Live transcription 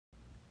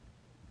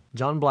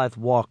John Blythe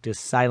walked as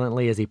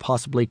silently as he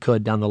possibly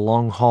could down the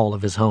long hall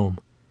of his home.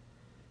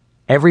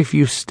 Every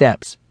few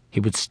steps, he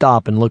would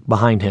stop and look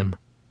behind him.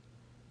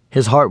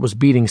 His heart was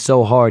beating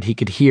so hard he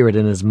could hear it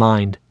in his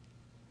mind.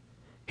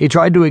 He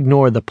tried to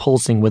ignore the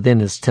pulsing within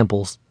his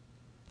temples,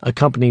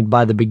 accompanied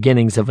by the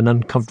beginnings of an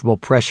uncomfortable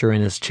pressure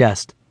in his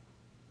chest.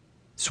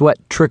 Sweat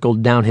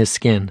trickled down his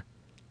skin,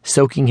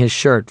 soaking his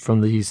shirt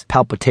from these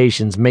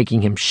palpitations,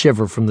 making him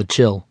shiver from the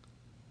chill,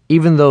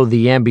 even though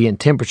the ambient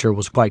temperature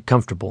was quite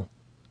comfortable.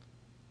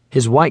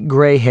 His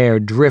white-gray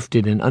hair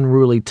drifted in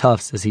unruly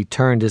tufts as he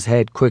turned his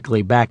head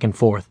quickly back and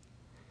forth,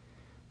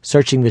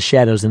 searching the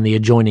shadows in the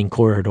adjoining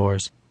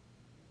corridors.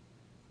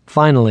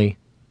 Finally,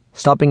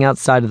 stopping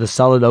outside of the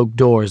solid oak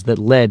doors that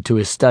led to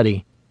his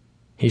study,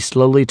 he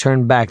slowly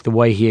turned back the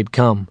way he had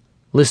come,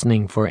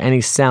 listening for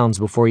any sounds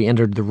before he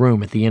entered the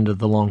room at the end of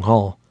the long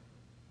hall.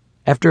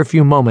 After a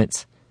few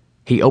moments,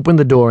 he opened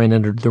the door and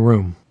entered the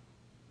room,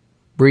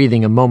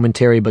 breathing a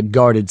momentary but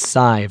guarded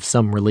sigh of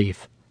some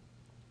relief.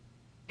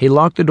 He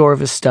locked the door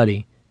of his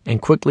study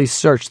and quickly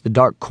searched the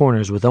dark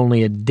corners with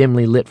only a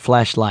dimly lit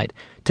flashlight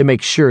to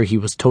make sure he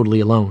was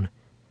totally alone.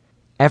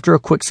 After a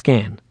quick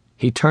scan,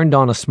 he turned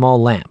on a small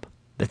lamp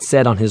that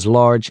sat on his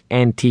large,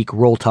 antique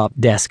roll-top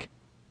desk.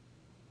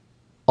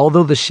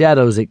 Although the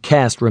shadows it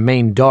cast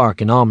remained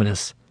dark and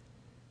ominous,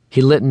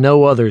 he lit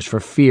no others for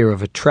fear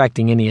of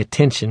attracting any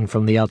attention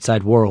from the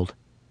outside world.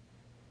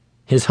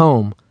 His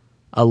home,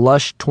 a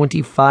lush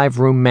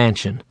 25-room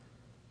mansion,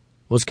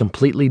 was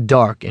completely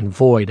dark and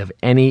void of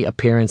any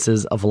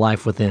appearances of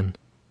life within,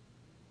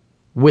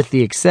 with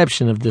the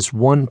exception of this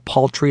one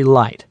paltry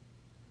light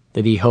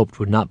that he hoped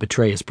would not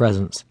betray his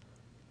presence.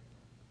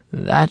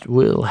 "That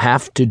will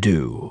have to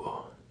do,"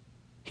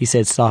 he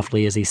said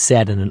softly as he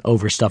sat in an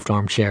overstuffed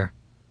armchair.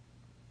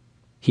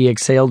 He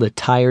exhaled a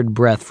tired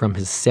breath from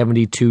his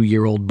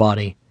 72-year-old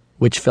body,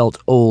 which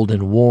felt old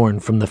and worn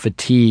from the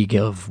fatigue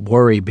of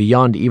worry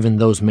beyond even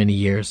those many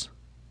years.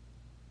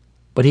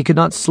 But he could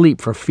not sleep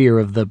for fear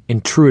of the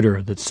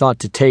intruder that sought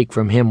to take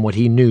from him what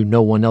he knew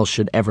no one else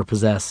should ever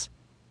possess.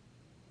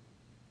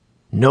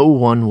 "No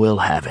one will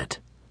have it.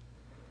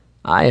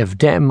 I have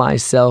damned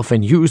myself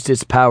and used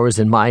its powers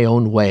in my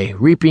own way,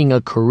 reaping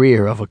a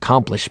career of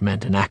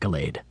accomplishment and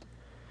accolade.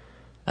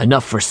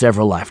 Enough for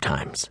several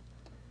lifetimes.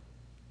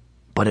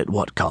 But at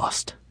what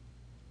cost?"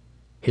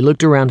 He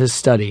looked around his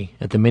study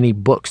at the many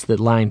books that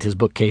lined his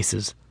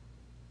bookcases.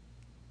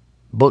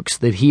 Books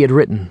that he had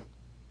written,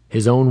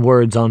 his own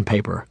words on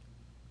paper,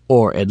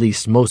 or at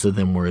least most of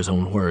them were his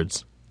own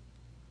words.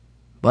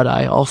 "But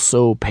I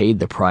also paid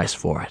the price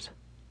for it,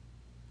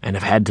 and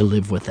have had to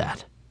live with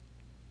that.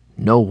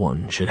 No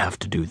one should have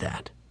to do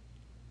that.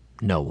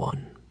 No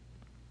one."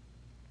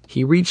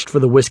 He reached for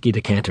the whiskey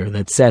decanter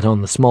that sat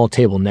on the small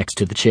table next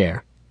to the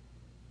chair.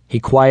 He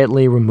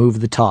quietly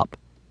removed the top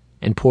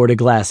and poured a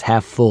glass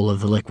half full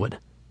of the liquid.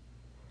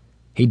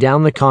 He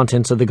downed the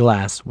contents of the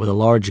glass with a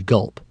large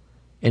gulp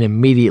and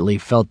immediately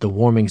felt the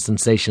warming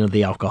sensation of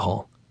the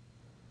alcohol.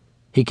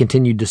 He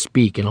continued to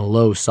speak in a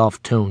low,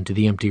 soft tone to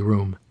the empty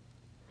room.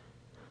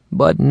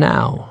 "But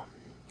now,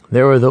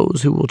 there are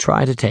those who will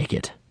try to take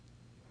it.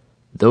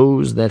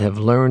 Those that have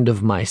learned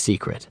of my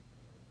secret,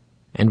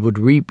 and would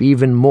reap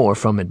even more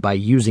from it by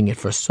using it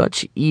for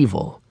such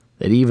evil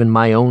that even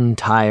my own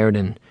tired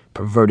and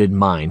perverted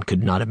mind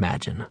could not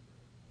imagine.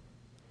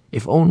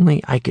 If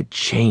only I could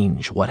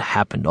change what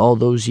happened all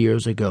those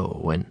years ago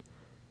when—"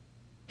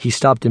 He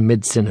stopped in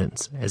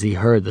mid-sentence as he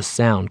heard the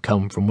sound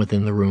come from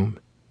within the room.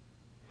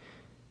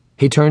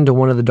 He turned to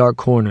one of the dark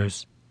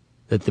corners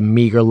that the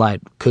meager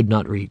light could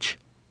not reach.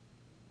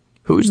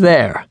 "Who's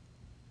there?"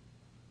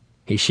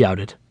 he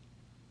shouted.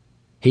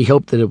 He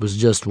hoped that it was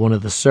just one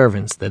of the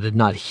servants that had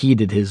not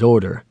heeded his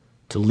order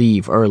to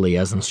leave early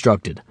as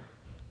instructed,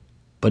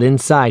 but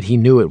inside he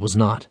knew it was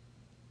not.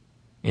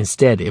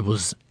 Instead, it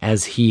was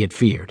as he had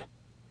feared.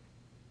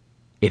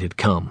 It had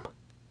come.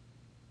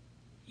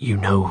 "You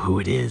know who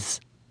it is,"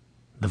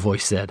 the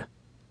voice said,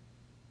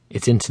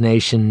 its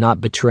intonation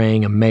not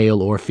betraying a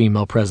male or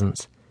female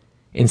presence.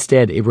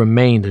 Instead, it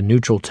remained a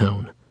neutral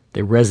tone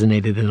that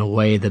resonated in a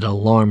way that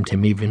alarmed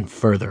him even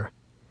further.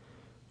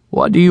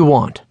 "What do you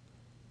want?"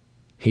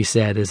 he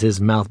said as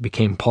his mouth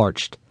became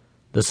parched,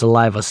 the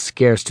saliva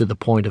scarce to the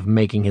point of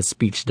making his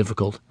speech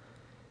difficult.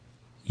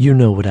 "You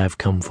know what I've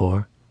come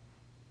for,"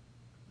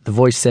 the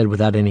voice said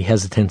without any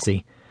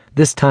hesitancy.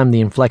 This time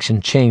the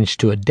inflection changed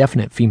to a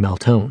definite female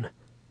tone,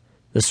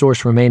 the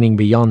source remaining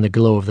beyond the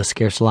glow of the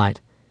scarce light.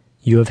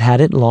 "You have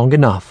had it long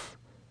enough.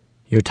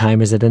 Your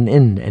time is at an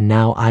end, and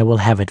now I will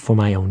have it for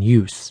my own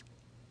use."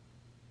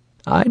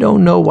 "I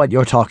don't know what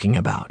you're talking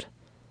about.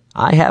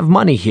 I have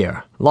money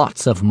here,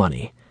 lots of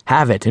money.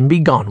 Have it and be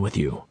gone with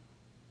you."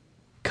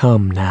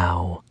 "Come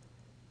now,"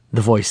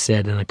 the voice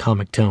said in a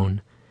comic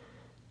tone.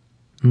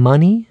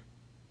 "Money?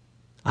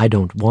 I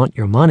don't want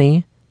your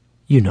money.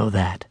 You know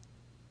that.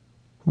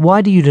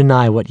 Why do you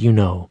deny what you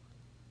know?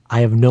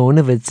 I have known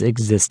of its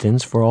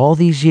existence for all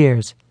these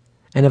years,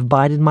 and have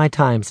bided my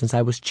time since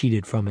I was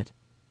cheated from it.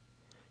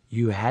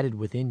 You had it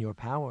within your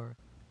power."